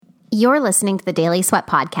You're listening to the Daily Sweat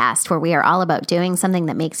Podcast, where we are all about doing something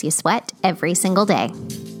that makes you sweat every single day.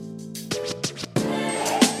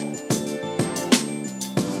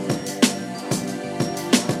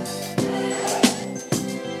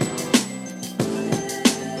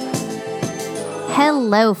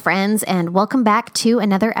 Hello, friends, and welcome back to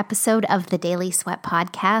another episode of the Daily Sweat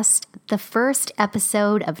Podcast, the first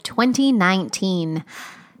episode of 2019.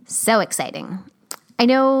 So exciting. I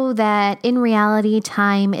know that in reality,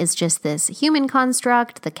 time is just this human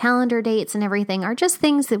construct. The calendar dates and everything are just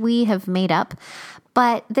things that we have made up.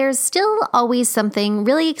 But there's still always something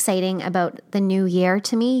really exciting about the new year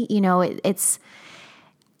to me. You know,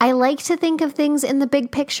 I like to think of things in the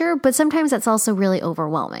big picture, but sometimes that's also really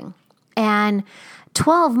overwhelming. And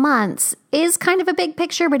 12 months is kind of a big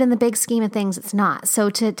picture, but in the big scheme of things, it's not. So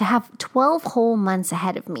to have 12 whole months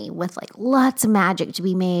ahead of me with like lots of magic to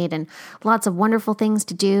be made and lots of wonderful things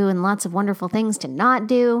to do and lots of wonderful things to not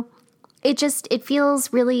do, it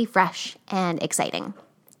feels really fresh and exciting.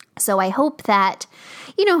 So I hope that,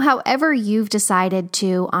 however you've decided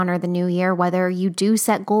to honor the new year, whether you do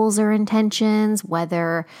set goals or intentions,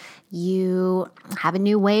 whether you have a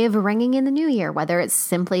new way of ringing in the new year, whether it's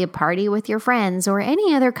simply a party with your friends or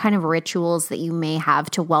any other kind of rituals that you may have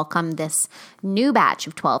to welcome this new batch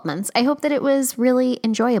of 12 months, I hope that it was really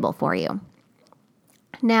enjoyable for you.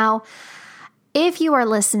 Now, if you are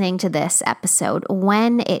listening to this episode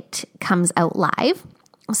when it comes out live,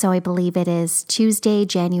 so I believe it is Tuesday,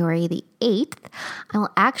 January the 8th, I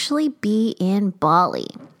will actually be in Bali.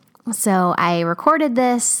 So I recorded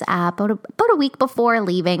this about a week before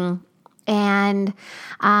leaving. And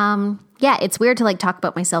it's weird to talk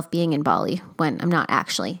about myself being in Bali when I'm not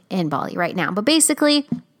actually in Bali right now. But basically,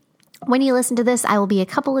 when you listen to this, I will be a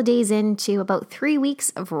couple of days into about 3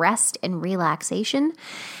 weeks of rest and relaxation.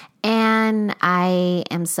 And I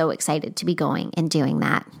am so excited to be going and doing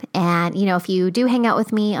that. And, if you do hang out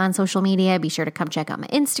with me on social media, be sure to come check out my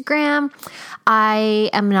Instagram.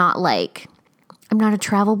 I'm not a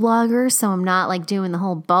travel blogger, so I'm not doing the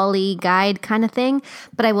whole Bali guide kind of thing,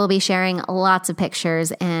 but I will be sharing lots of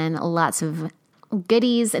pictures and lots of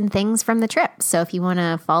goodies and things from the trip. So if you want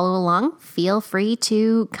to follow along, feel free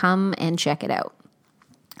to come and check it out.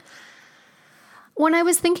 When I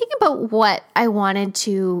was thinking about what I wanted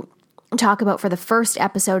to talk about for the first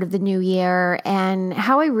episode of the new year and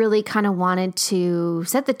how I really kind of wanted to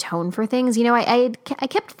set the tone for things, I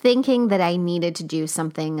kept thinking that I needed to do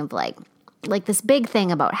something of like this big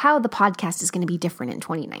thing about how the podcast is going to be different in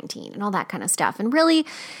 2019 and all that kind of stuff. And really,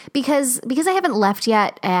 because I haven't left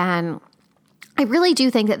yet, and I really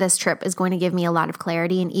do think that this trip is going to give me a lot of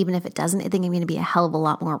clarity. And even if it doesn't, I think I'm going to be a hell of a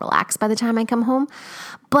lot more relaxed by the time I come home.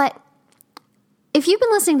 But if you've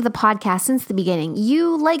been listening to the podcast since the beginning,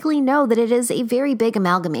 you likely know that it is a very big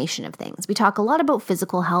amalgamation of things. We talk a lot about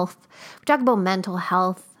physical health. We talk about mental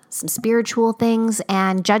health, some spiritual things,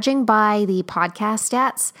 and judging by the podcast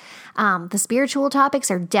stats, the spiritual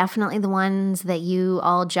topics are definitely the ones that you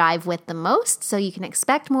all jive with the most, so you can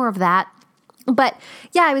expect more of that. But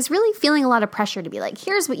yeah, I was really feeling a lot of pressure to be like,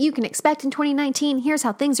 here's what you can expect in 2019, here's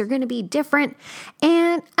how things are going to be different,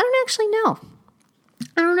 and I don't actually know.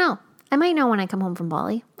 I don't know. I might know when I come home from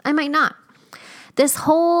Bali. I might not. This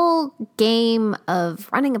whole game of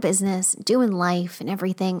running a business, doing life and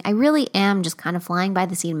everything, I really am just kind of flying by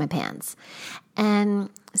the seat of my pants and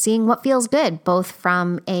seeing what feels good, both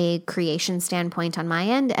from a creation standpoint on my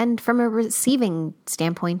end and from a receiving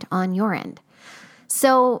standpoint on your end.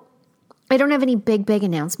 So I don't have any big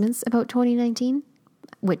announcements about 2019,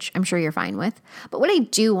 which I'm sure you're fine with. But what I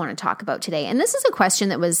do want to talk about today, and this is a question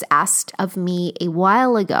that was asked of me a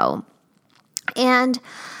while ago, and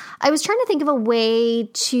I was trying to think of a way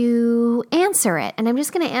to answer it, and I'm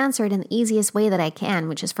just going to answer it in the easiest way that I can,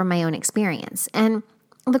 which is from my own experience. And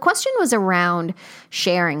the question was around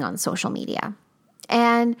sharing on social media.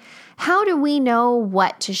 And how do we know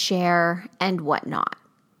what to share and what not?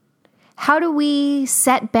 How do we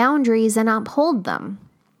set boundaries and uphold them?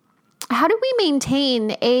 How do we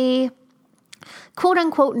maintain a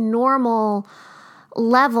quote-unquote normal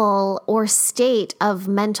level or state of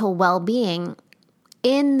mental well-being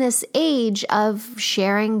in this age of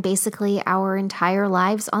sharing basically our entire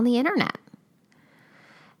lives on the internet?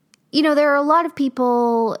 There are a lot of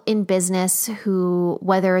people in business who,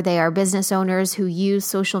 whether they are business owners who use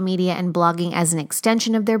social media and blogging as an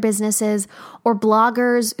extension of their businesses, or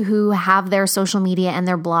bloggers who have their social media and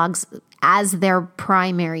their blogs as their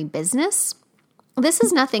primary business. This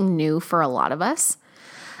is nothing new for a lot of us,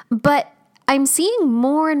 but I'm seeing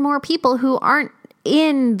more and more people who aren't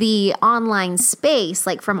in the online space,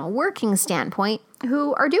 like from a working standpoint,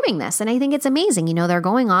 who are doing this. And I think it's amazing. They're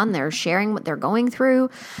going on, they're sharing what they're going through.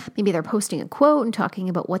 Maybe they're posting a quote and talking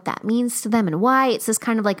about what that means to them and why. It's this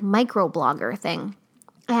kind of like micro blogger thing.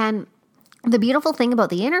 And the beautiful thing about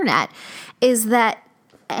the internet is that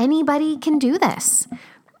anybody can do this.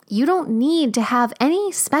 You don't need to have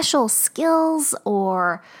any special skills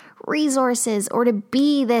or resources or to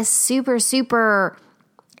be this super, super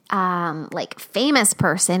like famous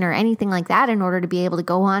person or anything like that in order to be able to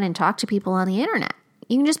go on and talk to people on the internet.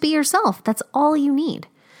 You can just be yourself. That's all you need.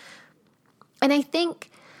 And I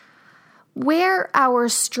think where our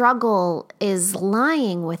struggle is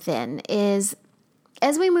lying within is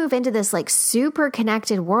as we move into this like super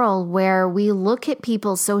connected world where we look at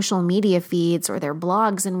people's social media feeds or their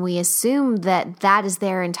blogs and we assume that that is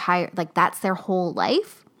their entire, like that's their whole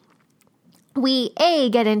life. We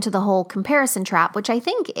get into the whole comparison trap, which I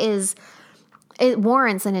think it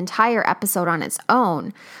warrants an entire episode on its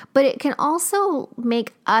own, but it can also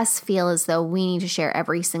make us feel as though we need to share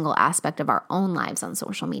every single aspect of our own lives on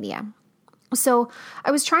social media. So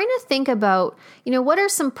I was trying to think about, what are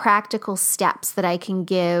some practical steps that I can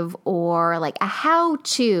give or like a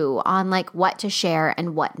how-to on like what to share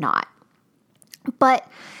and what not. But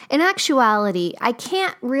in actuality, I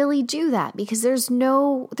can't really do that because there's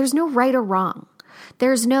no right or wrong.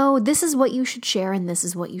 There's no, this is what you should share and this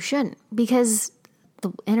is what you shouldn't, because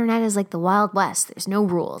the internet is like the Wild West. There's no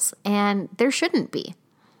rules and there shouldn't be.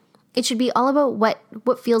 It should be all about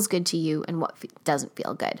what feels good to you and what doesn't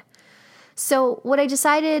feel good. So what I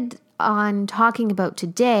decided on talking about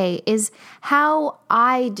today is how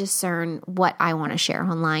I discern what I want to share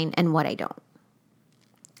online and what I don't.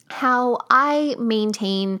 How I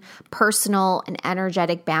maintain personal and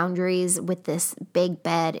energetic boundaries with this big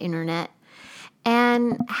bad internet,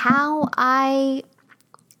 and how I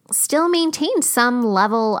still maintain some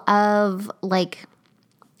level of like,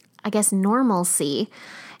 I guess, normalcy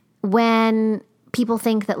when people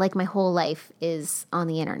think that like my whole life is on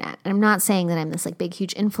the internet. And I'm not saying that I'm this like big,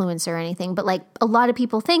 huge influencer or anything, but like a lot of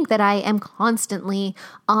people think that I am constantly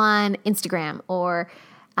on Instagram or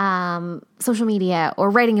social media or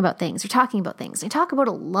writing about things or talking about things. I talk about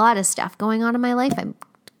a lot of stuff going on in my life.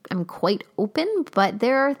 I'm quite open, but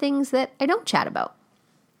there are things that I don't chat about.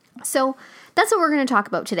 So that's what we're going to talk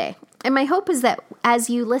about today. And my hope is that as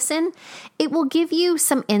you listen, it will give you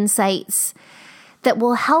some insights that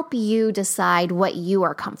will help you decide what you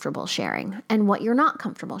are comfortable sharing and what you're not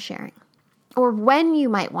comfortable sharing, or when you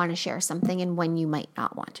might want to share something and when you might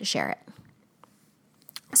not want to share it.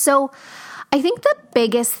 So I think the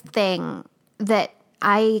biggest thing that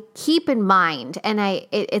I keep in mind, and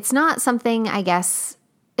it's not something I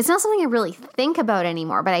really think about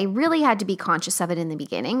anymore, but I really had to be conscious of it in the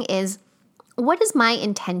beginning, is what is my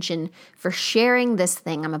intention for sharing this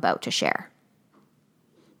thing I'm about to share?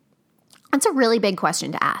 That's a really big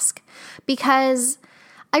question to ask because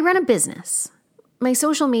I run a business. My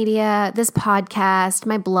social media, this podcast,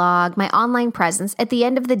 my blog, my online presence, at the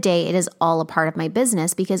end of the day, it is all a part of my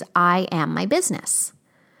business because I am my business.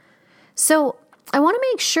 So I want to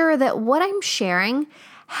make sure that what I'm sharing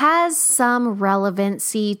has some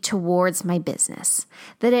relevancy towards my business,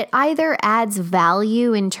 that it either adds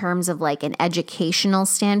value in terms of like an educational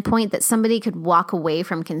standpoint, that somebody could walk away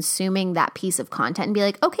from consuming that piece of content and be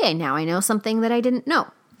like, okay, now I know something that I didn't know.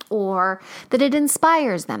 Or that it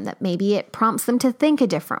inspires them, that maybe it prompts them to think a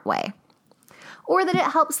different way, or that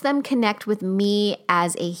it helps them connect with me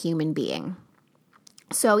as a human being.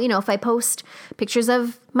 So, if I post pictures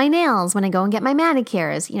of my nails when I go and get my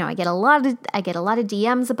manicures, I get a lot of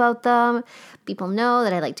DMs about them. People know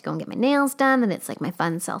that I like to go and get my nails done, and it's like my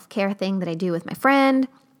fun self-care thing that I do with my friend.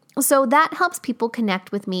 So that helps people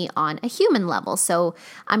connect with me on a human level. So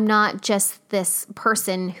I'm not just this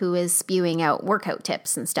person who is spewing out workout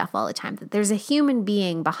tips and stuff all the time. That there's a human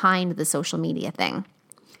being behind the social media thing.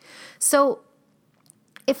 So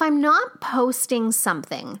if I'm not posting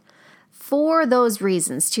something for those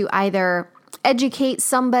reasons, to either educate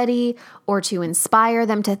somebody or to inspire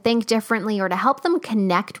them to think differently or to help them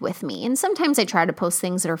connect with me, and sometimes I try to post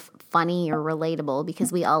things that are funny or relatable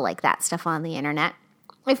because we all like that stuff on the internet.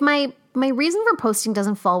 If my reason for posting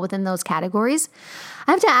doesn't fall within those categories,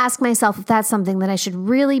 I have to ask myself if that's something that I should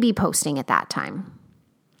really be posting at that time.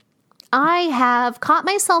 I have caught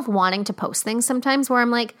myself wanting to post things sometimes where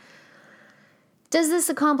I'm like, does this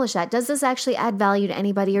accomplish that? Does this actually add value to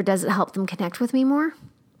anybody, or does it help them connect with me more?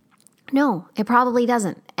 No, it probably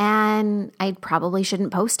doesn't. And I probably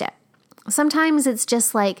shouldn't post it. Sometimes it's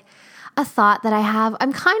just like a thought that I have.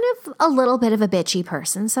 I'm kind of a little bit of a bitchy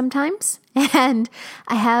person sometimes, and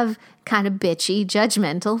I have kind of bitchy,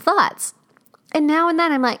 judgmental thoughts. And now and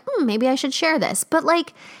then I'm like, maybe I should share this. But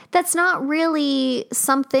like, that's not really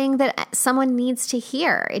something that someone needs to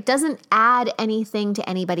hear. It doesn't add anything to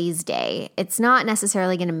anybody's day. It's not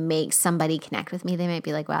necessarily going to make somebody connect with me. They might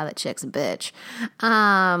be like, wow, that chick's a bitch.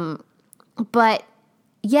 But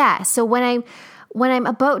yeah, so when I'm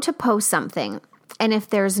about to post something, and if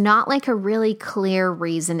there's not like a really clear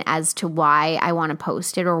reason as to why I want to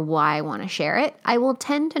post it or why I want to share it, I will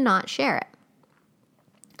tend to not share it.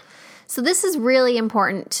 So this is really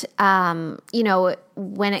important,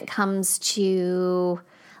 when it comes to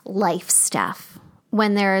life stuff,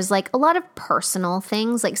 when there's like a lot of personal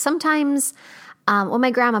things. Like sometimes when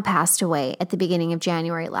my grandma passed away at the beginning of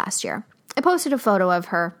January last year, I posted a photo of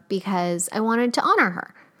her because I wanted to honor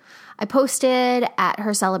her. I posted at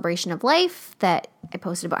her celebration of life that I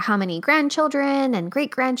posted about how many grandchildren and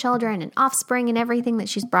great-grandchildren and offspring and everything that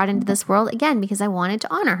she's brought into this world, again, because I wanted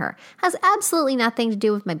to honor her. Has absolutely nothing to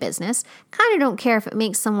do with my business. Kind of don't care if it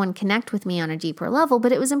makes someone connect with me on a deeper level,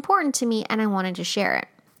 but it was important to me and I wanted to share it.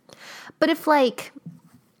 But if like,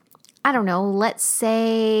 I don't know, let's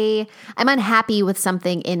say I'm unhappy with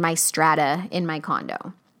something in my strata in my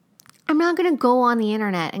condo, I'm not going to go on the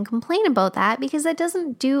internet and complain about that because that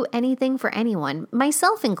doesn't do anything for anyone,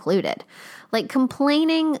 myself included. Like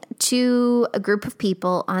complaining to a group of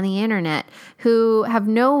people on the internet who have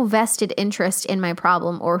no vested interest in my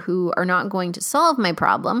problem or who are not going to solve my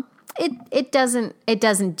problem, it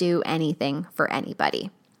doesn't do anything for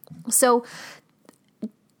anybody. So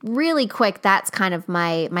really quick, that's kind of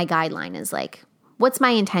my guideline is like, what's my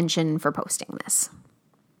intention for posting this?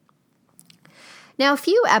 Now, a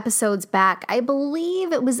few episodes back, I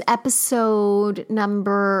believe it was episode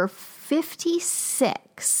number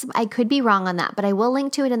 56. I could be wrong on that, but I will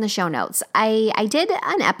link to it in the show notes. I did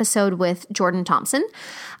an episode with Jordan Thompson.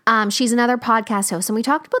 She's another podcast host, and we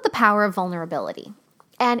talked about the power of vulnerability.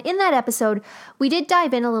 And in that episode, we did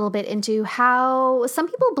dive in a little bit into how some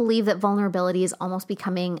people believe that vulnerability is almost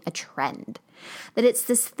becoming a trend. That it's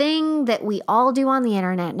this thing that we all do on the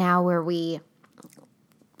internet now where we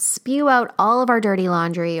spew out all of our dirty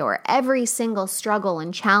laundry or every single struggle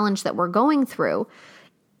and challenge that we're going through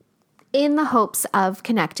in the hopes of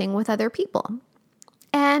connecting with other people.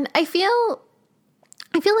 And I feel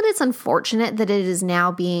that it's unfortunate that it is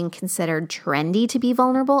now being considered trendy to be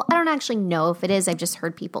vulnerable. I don't actually know if it is. I've just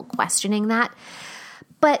heard people questioning that.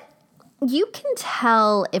 But you can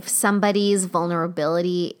tell if somebody's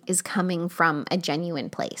vulnerability is coming from a genuine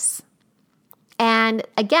place. And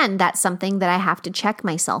again, that's something that I have to check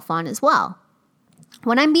myself on as well.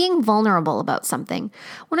 When I'm being vulnerable about something,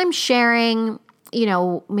 when I'm sharing,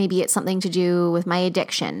 maybe it's something to do with my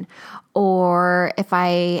addiction, or if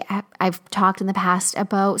I've talked in the past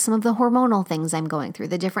about some of the hormonal things I'm going through,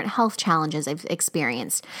 the different health challenges I've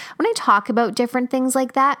experienced. When I talk about different things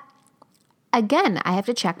like that, again, I have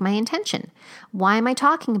to check my intention. Why am I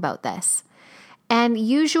talking about this? And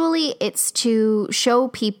usually it's to show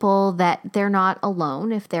people that they're not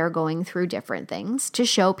alone if they're going through different things, to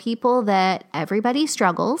show people that everybody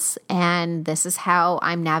struggles and this is how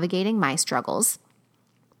I'm navigating my struggles.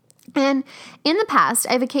 And in the past,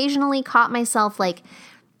 I've occasionally caught myself like,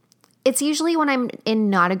 it's usually when I'm in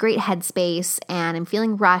not a great headspace and I'm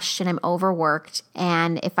feeling rushed and I'm overworked.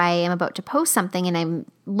 And if I am about to post something and I'm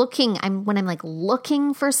looking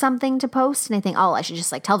for something to post and I think, I should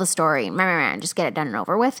just like tell the story and just get it done and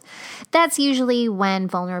over with. That's usually when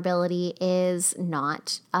vulnerability is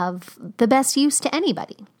not of the best use to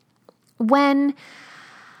anybody. When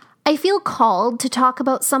I feel called to talk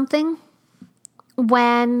about something,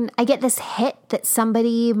 when I get this hit that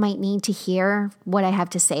somebody might need to hear what I have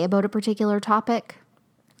to say about a particular topic,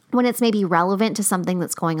 when it's maybe relevant to something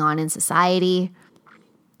that's going on in society,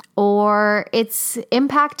 or it's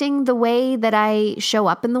impacting the way that I show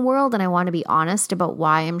up in the world and I want to be honest about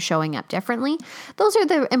why I'm showing up differently, those are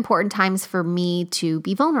the important times for me to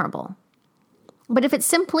be vulnerable. But if it's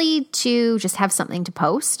simply to just have something to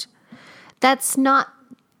post, that's not,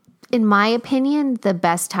 in my opinion, the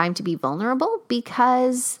best time to be vulnerable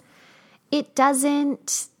because it's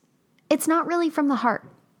not really from the heart.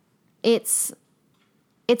 It's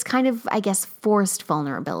kind of, I guess, forced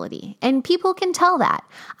vulnerability. And people can tell that.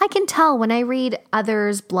 I can tell when I read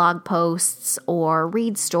others' blog posts or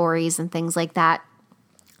read stories and things like that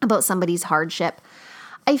about somebody's hardship.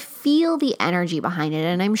 I feel the energy behind it,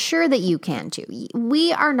 and I'm sure that you can too.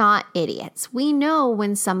 We are not idiots. We know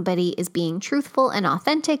when somebody is being truthful and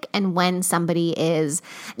authentic and when somebody is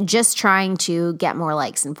just trying to get more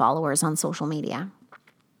likes and followers on social media.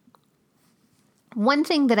 One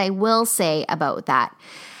thing that I will say about that,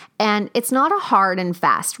 and it's not a hard and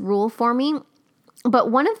fast rule for me,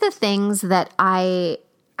 but one of the things that I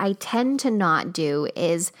I tend to not do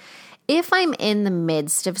is if I'm in the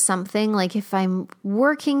midst of something, like if I'm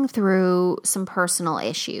working through some personal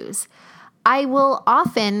issues, I will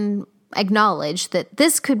often acknowledge that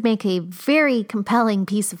this could make a very compelling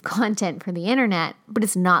piece of content for the internet, but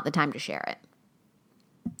it's not the time to share it.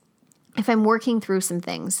 If I'm working through some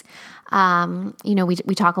things,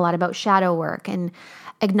 we talk a lot about shadow work and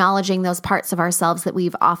acknowledging those parts of ourselves that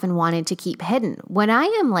we've often wanted to keep hidden. When I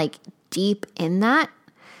am like deep in that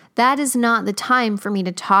is not the time for me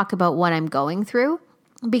to talk about what I'm going through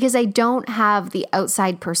because I don't have the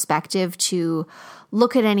outside perspective to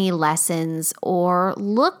look at any lessons or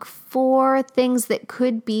look for things that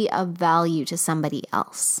could be of value to somebody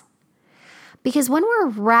else. Because when we're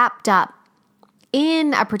wrapped up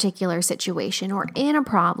in a particular situation or in a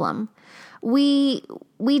problem, we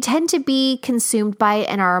tend to be consumed by it,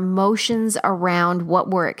 and our emotions around what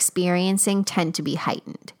we're experiencing tend to be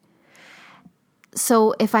heightened.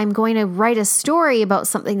 So if I'm going to write a story about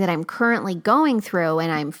something that I'm currently going through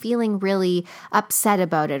and I'm feeling really upset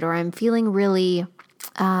about it, or I'm feeling really,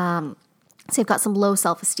 say I've got some low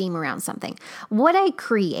self-esteem around something, what I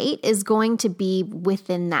create is going to be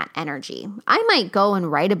within that energy. I might go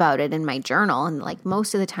and write about it in my journal, and like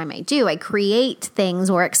most of the time I do, I create things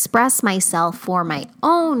or express myself for my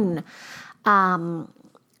own,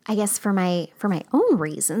 for my own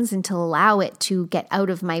reasons, and to allow it to get out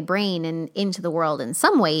of my brain and into the world in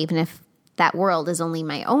some way, even if that world is only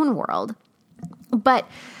my own world. But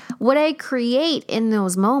what I create in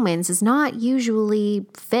those moments is not usually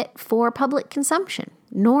fit for public consumption,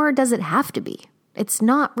 nor does it have to be. It's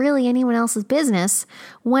not really anyone else's business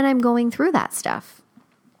when I'm going through that stuff.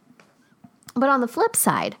 But on the flip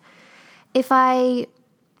side, if I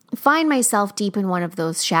find myself deep in one of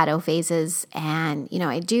those shadow phases and,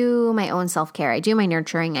 I do my own self-care, I do my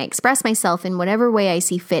nurturing, I express myself in whatever way I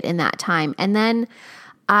see fit in that time, and then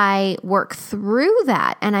I work through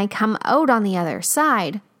that and I come out on the other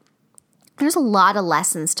side, there's a lot of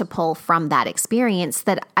lessons to pull from that experience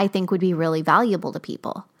that I think would be really valuable to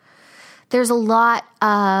people. There's a lot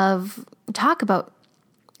of talk about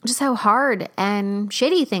just how hard and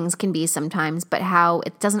shitty things can be sometimes, but how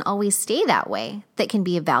it doesn't always stay that way that can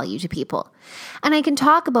be of value to people. And I can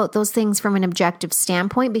talk about those things from an objective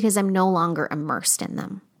standpoint because I'm no longer immersed in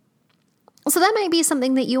them. So that might be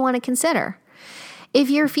something that you want to consider. If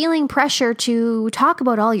you're feeling pressure to talk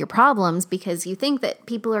about all your problems because you think that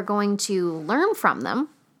people are going to learn from them,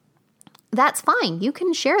 that's fine. You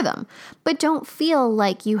can share them, but don't feel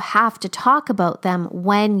like you have to talk about them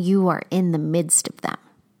when you are in the midst of them.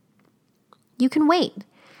 You can wait.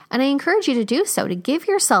 And I encourage you to do so, to give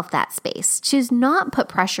yourself that space, to not put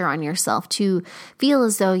pressure on yourself, to feel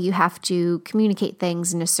as though you have to communicate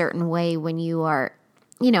things in a certain way when you are,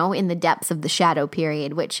 in the depths of the shadow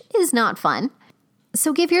period, which is not fun.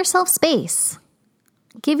 So give yourself space.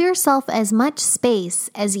 Give yourself as much space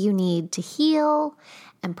as you need to heal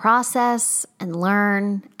and process and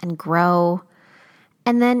learn and grow.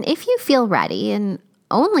 And then if you feel ready, and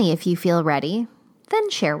only if you feel ready, then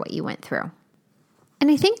share what you went through. And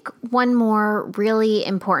I think one more really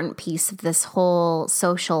important piece of this whole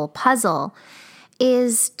social puzzle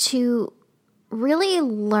is to really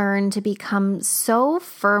learn to become so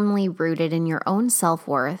firmly rooted in your own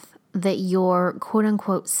self-worth that your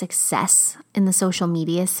quote-unquote success in the social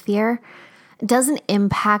media sphere doesn't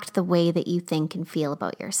impact the way that you think and feel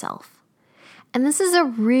about yourself. And this is a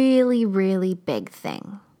really, really big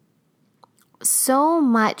thing. So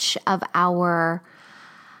much of our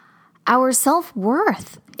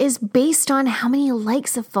self-worth is based on how many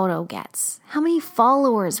likes a photo gets, how many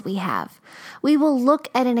followers we have. We will look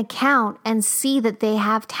at an account and see that they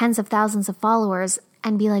have tens of thousands of followers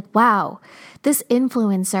and be like, wow, this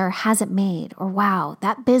influencer has it made, or wow,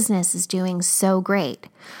 that business is doing so great.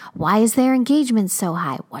 Why is their engagement so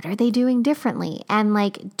high? What are they doing differently? And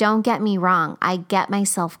don't get me wrong, I get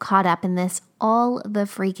myself caught up in this all the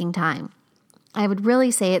freaking time. I would really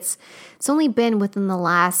say it's only been within the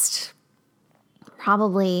last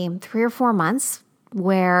probably 3 or 4 months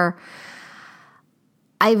where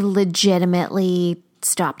I've legitimately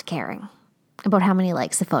stopped caring about how many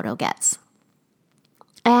likes a photo gets.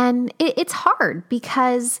 And it's hard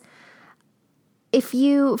because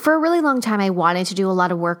for a really long time, I wanted to do a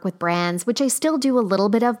lot of work with brands, which I still do a little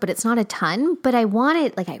bit of, but it's not a ton. But I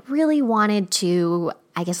really wanted to,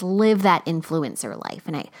 live that influencer life.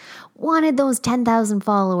 And I wanted those 10,000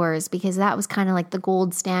 followers because that was kind of like the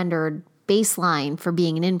gold standard baseline for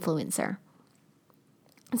being an influencer.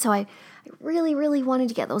 And so I really, really wanted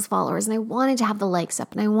to get those followers, and I wanted to have the likes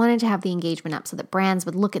up, and I wanted to have the engagement up so that brands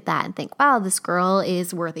would look at that and think, wow, this girl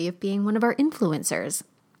is worthy of being one of our influencers.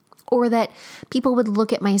 Or that people would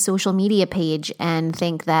look at my social media page and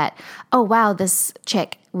think that, oh, wow, this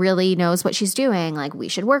chick really knows what she's doing. Like, we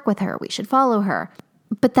should work with her. We should follow her.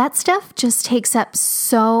 But that stuff just takes up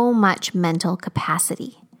so much mental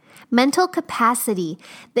capacity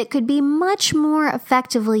that could be much more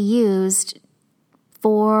effectively used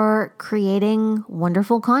for creating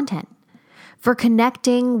wonderful content, for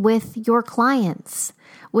connecting with your clients,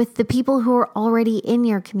 with the people who are already in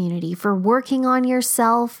your community, for working on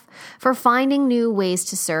yourself, for finding new ways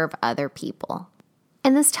to serve other people.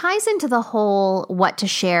 And this ties into the whole what to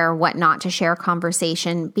share, what not to share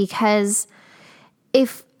conversation, because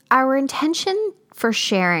if our intention for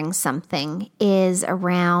sharing something is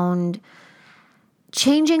around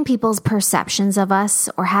changing people's perceptions of us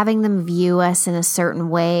or having them view us in a certain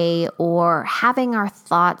way or having our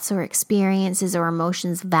thoughts or experiences or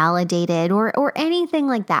emotions validated or anything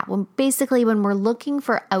like that, when we're looking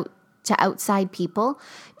for outside people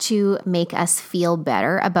to make us feel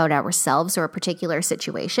better about ourselves or a particular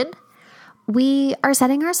situation, we are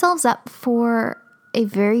setting ourselves up for a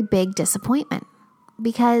very big disappointment,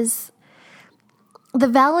 because the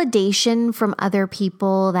validation from other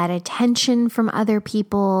people, that attention from other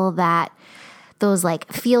people, that those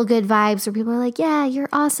like feel good vibes where people are like, yeah, you're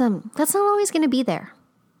awesome. That's not always going to be there.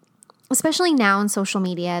 Especially now on social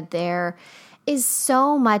media, there is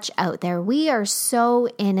so much out there. We are so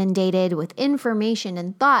inundated with information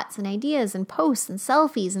and thoughts and ideas and posts and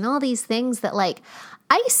selfies and all these things that like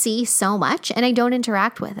I see so much and I don't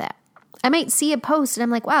interact with it. I might see a post and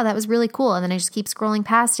I'm like, wow, that was really cool. And then I just keep scrolling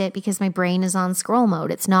past it because my brain is on scroll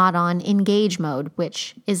mode. It's not on engage mode,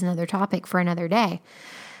 which is another topic for another day.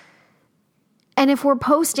 And if we're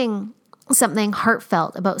posting something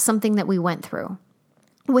heartfelt about something that we went through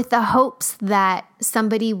with the hopes that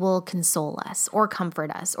somebody will console us or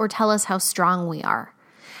comfort us or tell us how strong we are,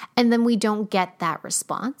 and then we don't get that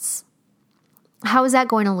response, how is that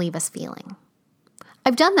going to leave us feeling?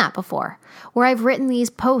 I've done that before, where I've written these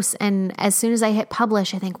posts and as soon as I hit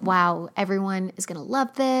publish, I think, wow, everyone is going to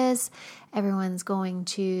love this. Everyone's going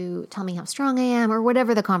to tell me how strong I am or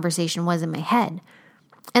whatever the conversation was in my head.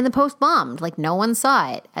 And the post bombed, like no one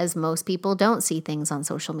saw it, as most people don't see things on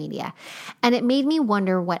social media. And it made me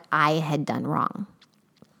wonder what I had done wrong.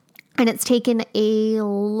 And it's taken a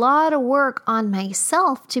lot of work on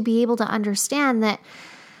myself to be able to understand that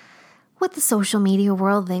what the social media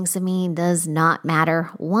world thinks of me does not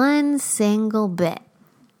matter one single bit.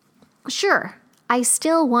 Sure, I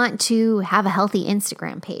still want to have a healthy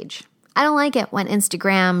Instagram page. I don't like it when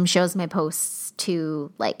Instagram shows my posts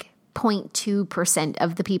to like 0.2%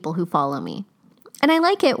 of the people who follow me. And I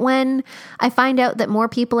like it when I find out that more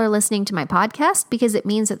people are listening to my podcast because it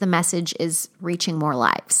means that the message is reaching more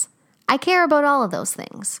lives. I care about all of those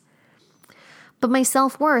things. But my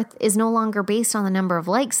self-worth is no longer based on the number of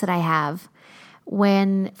likes that I have,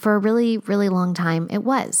 when for a really, really long time it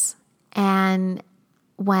was. And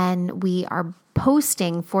when we are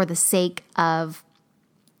posting for the sake of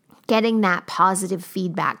getting that positive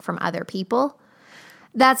feedback from other people,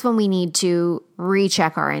 that's when we need to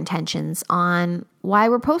recheck our intentions on why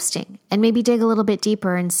we're posting and maybe dig a little bit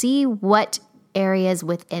deeper and see what areas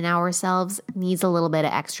within ourselves needs a little bit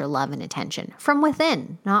of extra love and attention from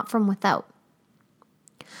within, not from without.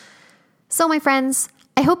 So my friends,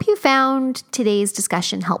 I hope you found today's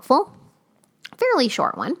discussion helpful. Fairly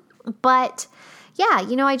short one, but yeah,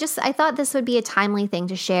 I thought this would be a timely thing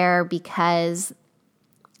to share because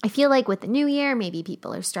I feel like with the new year, maybe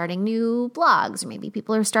people are starting new blogs, or maybe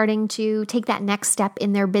people are starting to take that next step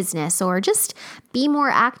in their business or just be more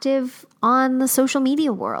active on the social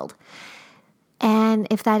media world. And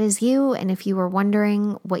if that is you, and if you were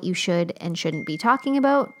wondering what you should and shouldn't be talking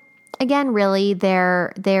about, again, really,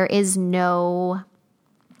 there's no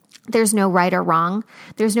right or wrong.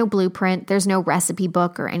 There's no blueprint. There's no recipe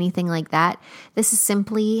book or anything like that. This is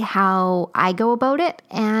simply how I go about it,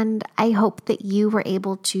 and I hope that you were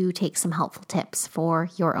able to take some helpful tips for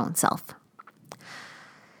your own self.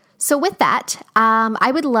 So with that,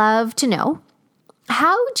 I would love to know,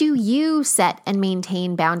 how do you set and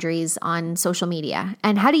maintain boundaries on social media?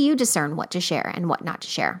 And how do you discern what to share and what not to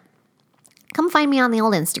share? Come find me on the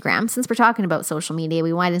old Instagram. Since we're talking about social media,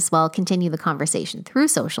 we might as well continue the conversation through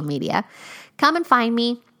social media. Come and find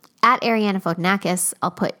me at Ariana Fotinakis.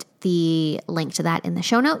 I'll put the link to that in the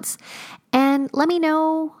show notes. And let me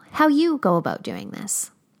know how you go about doing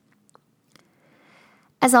this.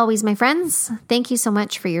 As always, my friends, thank you so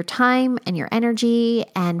much for your time and your energy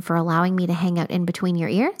and for allowing me to hang out in between your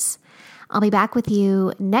ears. I'll be back with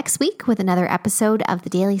you next week with another episode of the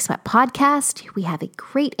Daily Sweat Podcast. We have a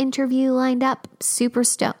great interview lined up. Super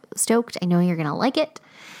stoked. I know you're going to like it.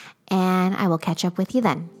 and I will catch up with you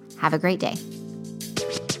then. Have a great day.